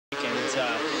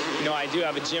You know, I do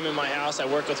have a gym in my house. I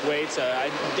work with weights. I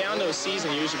down to a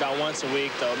season usually about once a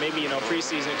week, though. Maybe, you know,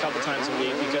 preseason a couple times a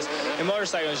week, because in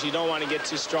motorcycles you don't want to get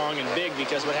too strong and big,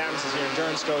 because what happens is your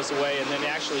endurance goes away, and then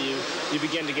actually you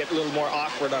begin to get a little more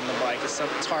awkward on the bike. It's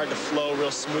hard to flow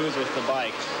real smooth with the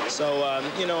bike. So,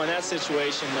 you know, in that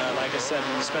situation, like I said,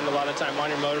 you spend a lot of time on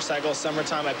your motorcycle.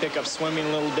 Summertime, I pick up swimming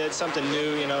a little bit, something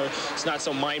new. You know, it's not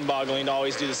so mind-boggling to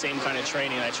always do the same kind of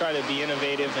training. I try to be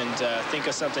innovative and think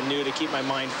of something new to keep my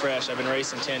mind fresh. I've been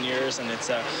racing 10 years, and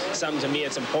it's something to me.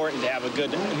 It's important to have a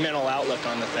good mental outlook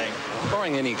on the thing.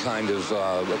 Barring any kind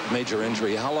of major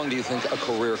injury, how long do you think a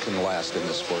career can last in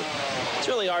this sport? It's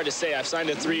really hard to say. I've signed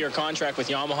a 3-year contract with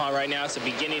Yamaha right now. It's the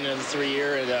beginning of the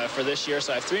 3-year for this year,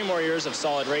 so I have 3 more years of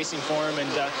solid racing for him.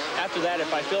 And after that,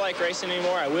 if I feel like racing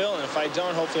anymore, I will. And if I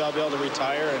don't, hopefully I'll be able to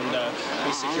retire and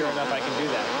be secure enough I can do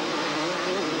that.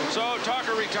 So talk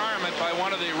of retirement by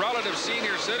one of the relative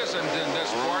senior citizens in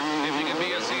this sport, if you can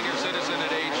be a senior citizen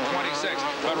at age 26.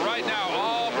 But right now,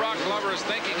 all Broc Glover is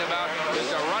thinking about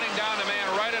is running down the man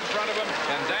right in front of him,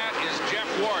 and that is Jeff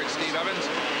Ward, Steve Evans.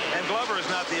 And Glover is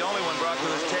not the only one, Broc,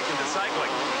 who has taken to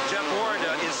cycling. Jeff Ward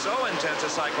is so intense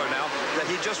a cycler now that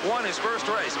he just won his first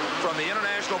race from the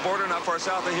international border not far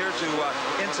south of here to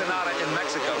Ensenada in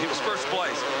Mexico. He was first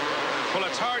place. Well,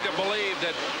 it's hard to believe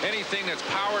that anything that's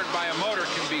powered by a motor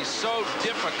can be so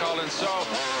difficult and so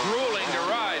grueling to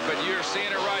ride, but you're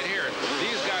seeing it right here.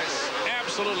 These guys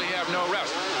absolutely have no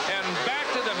rest. And back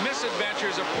to the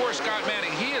misadventures of poor Scott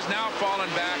Manning. He has now fallen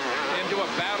back into a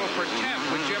battle for 10th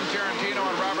with Jim Tarantino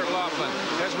and Robert Laughlin.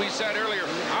 As we said earlier,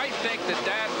 I think that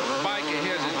bike of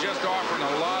his is just offering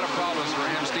a lot of problems for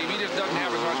him, Steve. He just doesn't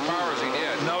have as much power as he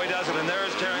did. No, he doesn't. And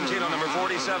there's Tarantino, number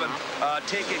 47,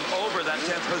 taking over that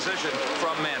 10th position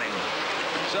from Manning.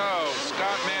 So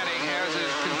Scott Manning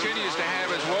continues to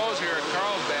have his woes here at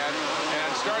Carlsbad,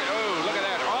 and oh, look at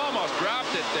that, almost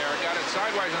dropped it there, got it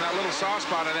sideways in that little soft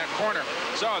spot in that corner.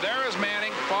 So there is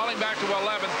Manning falling back to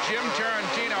 11th, Jim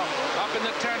Tarantino up in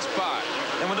the 10th spot.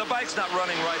 And when the bike's not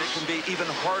running right, it can be even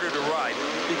harder to ride,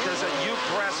 because you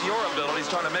press your abilities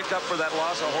trying to make up for that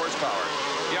loss of horsepower.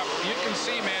 Yep, you can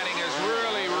see Manning is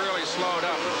really slowed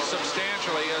up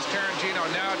substantially as Tarantino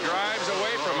now drives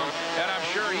away from him, and I'm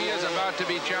sure he is about to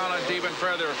be challenged even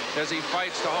further as he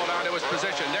fights to hold on to his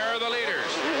position. There are the leaders.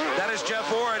 That is Jeff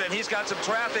Ward, and he's got some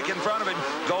traffic in front of him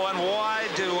going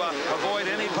wide to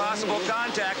avoid any possible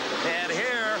contact. And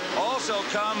here also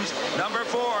comes number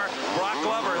 4, Broc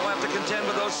Glover. He'll have to contend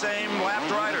with those same lapped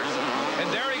riders.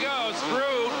 And there he goes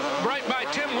through right by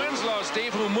Tim Winslow,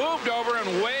 Steve, who moved over and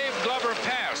waved Glover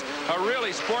past. A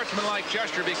really sportsmanlike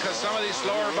gesture, because some of these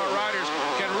slower riders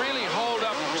can really hold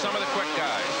up some of the quick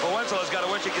guys. Well, Winslow's got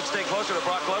to wish he could stay closer to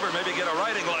Broc Glover, maybe get a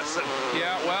riding lesson.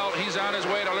 Yeah, well, he's on his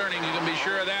way to learning. You can be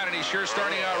sure of that, and he's sure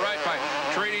starting out right by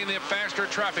treating the faster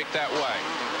traffic that way.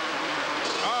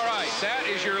 All right, that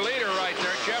is your leader right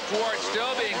there. Jeff Ward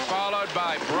still being followed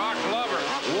by Broc Glover.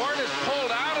 Ward has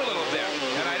pulled out a little bit,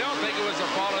 and I don't think it was the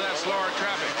fault of that slower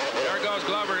traffic. There goes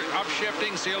Glover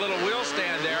upshifting. See a little wheel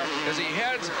stand there as he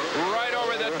heads right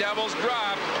over the Devil's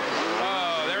Drop.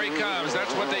 Oh, there he comes.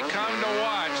 That's what they come to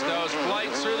watch, those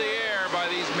flights through the air by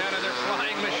these men and their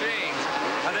flying machines.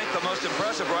 I think the most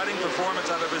impressive riding performance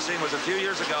I've ever seen was a few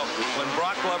years ago when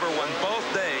Broc Glover won both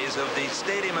days of the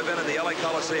stadium event at the LA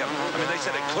Coliseum. I mean, they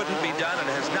said it couldn't be done, and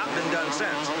it has not been done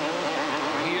since.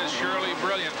 He is surely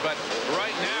brilliant, but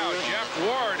right now, Jeff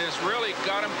Ward has really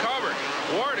got him covered.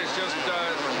 Ward is just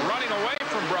running away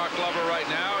from Broc Glover right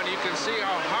now, and you can see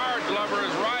how hard Glover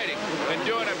is riding and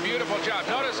doing a beautiful job.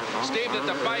 Notice, Steve, that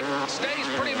the bike stays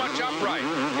pretty much upright.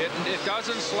 It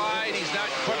doesn't slide. He's not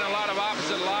putting a lot of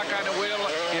opposite lock on the wheel.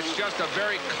 It's just a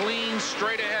very clean,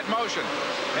 straight-ahead motion.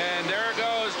 And there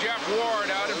goes Jeff Ward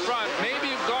out in front.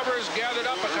 Maybe Glover's gathered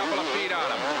up a couple of feet on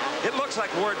him. It looks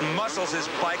like Ward muscles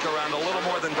his bike around a little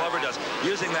more than Glover does,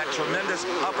 using that tremendous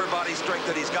upper body strength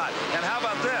that he's got. And how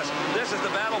about this? This is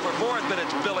the battle for 4th, but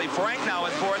it's Billy Frank now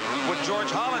in 4th with George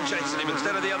Holland chasing him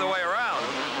instead of the other way around.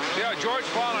 Yeah, George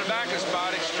falling back a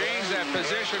spot, exchanged that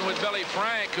position with Billy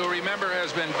Frank, who, remember,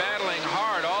 has been battling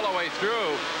hard all the way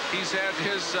through. He's had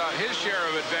his share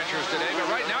of adventures today, but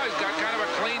right now he's got kind of a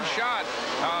clean shot.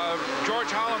 George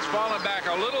Holland's fallen back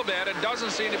a little bit and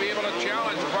doesn't seem to be able to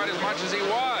challenge quite as much as he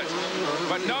was.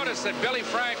 But notice that Billy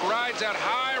Frank rides that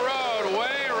high road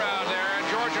way around there, and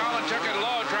George Holland took it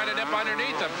low, trying to nip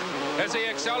underneath him as they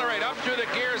accelerate up through the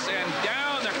gears and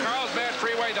down the Carlsbad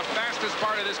Freeway, the fastest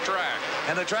part of this track.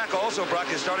 And the track also,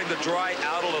 Broc, is starting to dry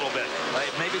out a little bit.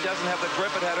 It maybe doesn't have the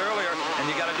grip it had earlier, and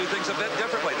you got to do things a bit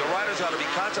differently. The riders ought to be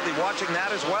constantly watching that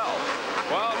as well.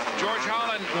 Well, George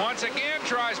Holland once again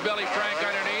tries Billy Frank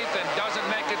underneath and doesn't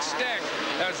make it it stick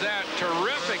as that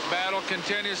terrific battle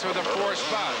continues for the 4th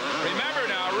spot. Remember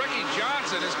now, Ricky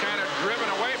Johnson is kind of driven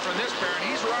away from this pair, and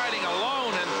he's riding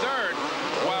alone in 3rd,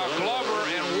 while Glover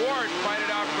and Ward fight it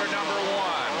out for number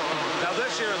 1. Now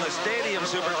this year in the Stadium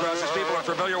Supercross, as people are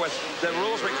familiar with, the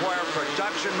rules require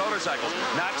production motorcycles.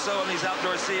 Not so in these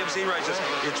outdoor CMC races.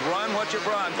 It's run what you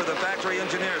run for the factory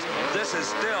engineers. This is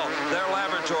still their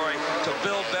laboratory to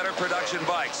build better production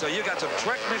bikes. So you got some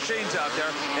trick machines out there,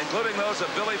 including those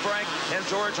of Billy Frank and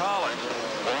George Holland.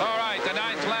 All right, the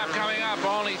 9th lap coming up.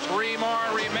 Only 3 more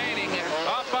remaining.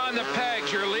 Up on the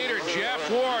pegs, your leader, Jeff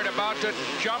Ward, about to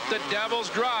jump the Devil's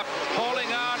Drop, holding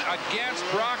on against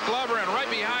Broc Glover, and right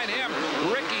behind him,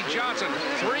 Ricky Johnson.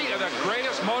 3 of the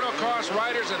greatest motocross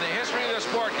riders in the history of the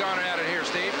sport going at it here,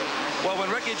 Steve. Well,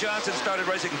 when Ricky Johnson started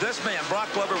racing, this man,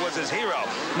 Broc Glover, was his hero.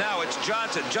 Now it's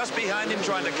Johnson just behind him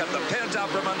trying to cut the pins out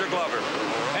from under Glover.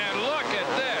 And look at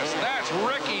this. That's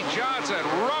Ricky Johnson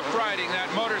rough riding that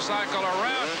motorcycle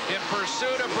around in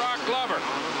pursuit of Broc Glover.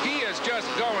 He is just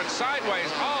going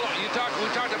sideways. We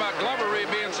talked about Glover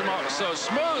being so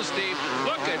smooth, Steve.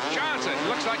 Look at Johnson.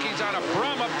 Looks like he's on a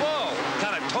Brahma bull.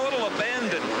 Kind of total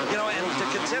abandon. You know, and to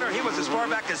consider he was as far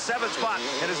back as 7th spot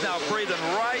and is now breathing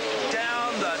right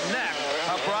down the neck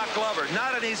of Broc Glover.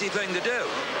 Not an easy thing to do.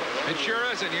 It sure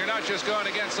isn't. You're not just going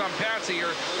against some patsy.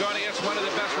 You're going against one of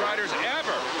the best riders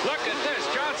ever. Look at this.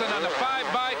 Johnson on the 5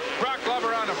 bike. Broc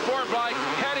Glover on the 4 bike,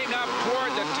 heading up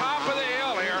toward the top of the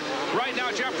hill here. Right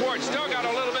now, Jeff Ward still got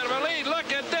a little bit of a lead.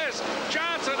 Look at this.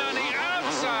 Johnson on the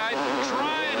outside,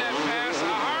 trying to pass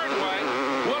a hard way.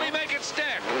 Will he make it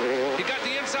stick? He got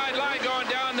the inside line going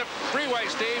down the freeway,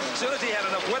 Steve. As soon as he had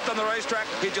enough width on the racetrack,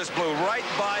 he just blew right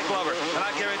by Glover. And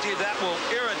I guarantee that will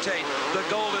irritate the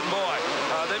Golden Boy.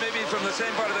 They may be from the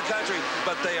same part of the country,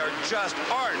 but they are just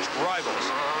arch rivals.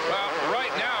 Well,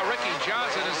 right now, Ricky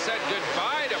Johnson has said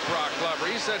goodbye to Broc Glover.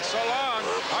 He said, so long,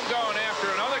 I'm going after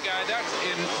another guy. That's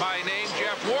in my name,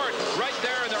 Jeff Ward, right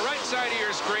there on the right side of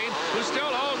your screen, who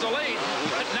still holds the lead,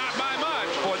 but not by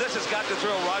much. Boy, this has got to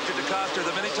thrill Roger DeCoster,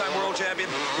 the many-time world champion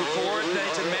who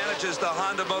coordinates and manages the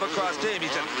Honda motocross team.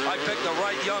 He said, I picked the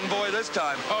right young boy this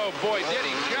time. Oh, boy, did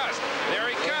he just.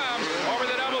 There he comes over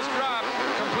the Devil's Drop,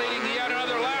 completing yet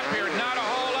another lap here. Not a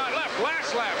whole lot left.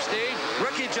 Last lap, Steve.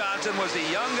 Ricky Johnson was the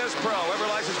youngest pro ever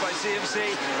licensed by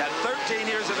CMC at 13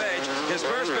 years of age. His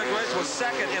first big race was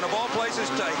second in, of all places,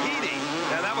 Tahiti.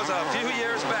 And that was a few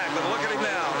years back, but look at him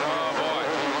now. Oh, boy.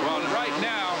 Well, right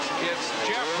now, it's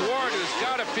Jeff Ward who's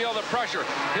got to feel the pressure.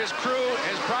 His crew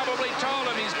has probably told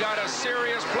him he's got a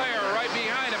serious player right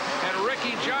behind him, and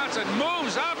Ricky Johnson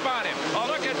moves up on him. Oh,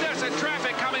 look at this, and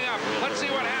traffic coming up. Let's see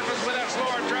what happens with that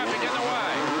slower traffic in the way.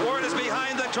 Ward is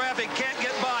behind the traffic, can't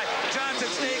get by. Johnson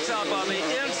sneaks up on the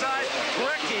inside.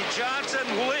 Ricky Johnson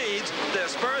leads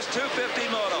this first 250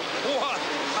 moto. What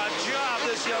a job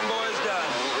this young boy has done.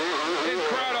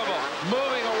 Incredible.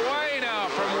 Moving away now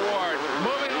from Ward.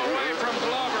 Moving away from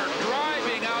Glover.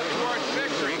 Driving out toward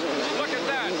victory. Look at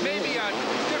that. Maybe a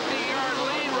 50-yard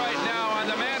lead right now on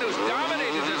the man who's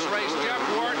dominated this race, Jeff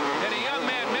Ward, and a young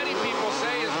man many people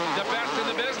say is the best in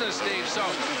the business, Steve. So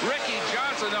Ricky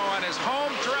Johnson, though, on his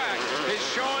home track is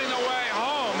showing the way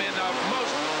home in the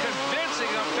most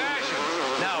convincing of fashion.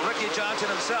 Now, Ricky Johnson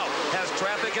himself has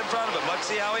traffic in front of him. Let's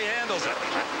see how he handles it.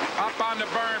 Up on the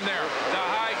berm there, the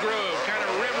high groove, kind of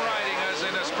rim riding us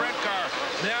in a sprint car.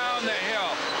 Down the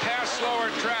hill, past slower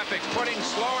traffic, putting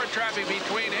slower traffic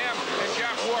between him and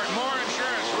Jeff Ward. More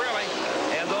insurance, really.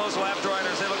 And those lap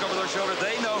riders, they look over their shoulder.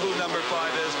 They know who number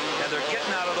 5 is, and they're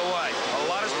getting out of the way. A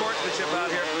lot of sportsmanship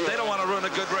out here. They don't want to ruin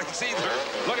a good race either.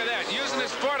 Look at that, using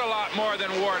his foot a lot more than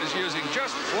Ward is using.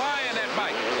 Just flying that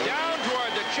bike. Down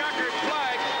toward the checkered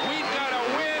flag. We've got a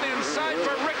win in sight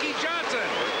for Ricky Johnson.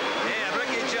 And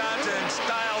Ricky Johnson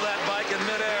styled that bike in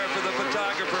midair for the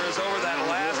photographers over that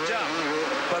last jump.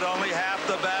 But only half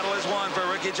the battle is won for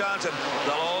Ricky Johnson.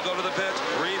 They'll all go to the pits,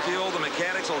 refuel, the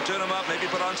mechanics will tune them up, maybe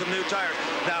put on some new tires.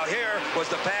 Now here was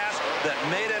the pass that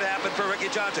made it happen for Ricky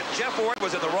Johnson. Jeff Ward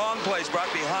was in the wrong place, brought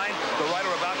behind the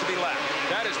rider about to be lapped.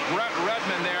 That is Brett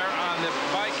Redmond there on the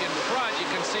bike in front. You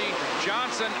can see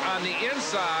Johnson on the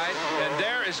inside, and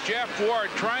there is Jeff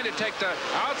Ward trying to take the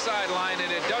outside line,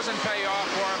 and it doesn't pay off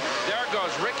for him. There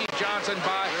goes Ricky Johnson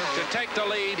by to take the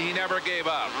lead. He never gave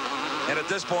up. And at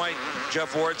this point,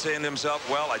 Jeff Ward saying to himself,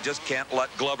 well, I just can't let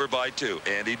Glover by 2,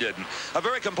 and he didn't. A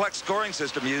very complex scoring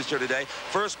system used here today.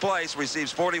 First place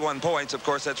receives 41 points. Of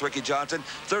course, that's Ricky Johnson.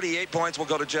 38 points will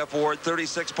go to Jeff Ward,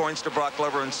 36 points to Broc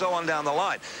Glover, and so on down the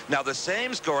line. Now, the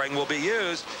same scoring will be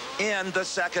used in the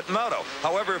second moto.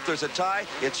 However, if there's a tie,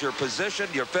 it's your position,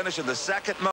 your finish in the second moto.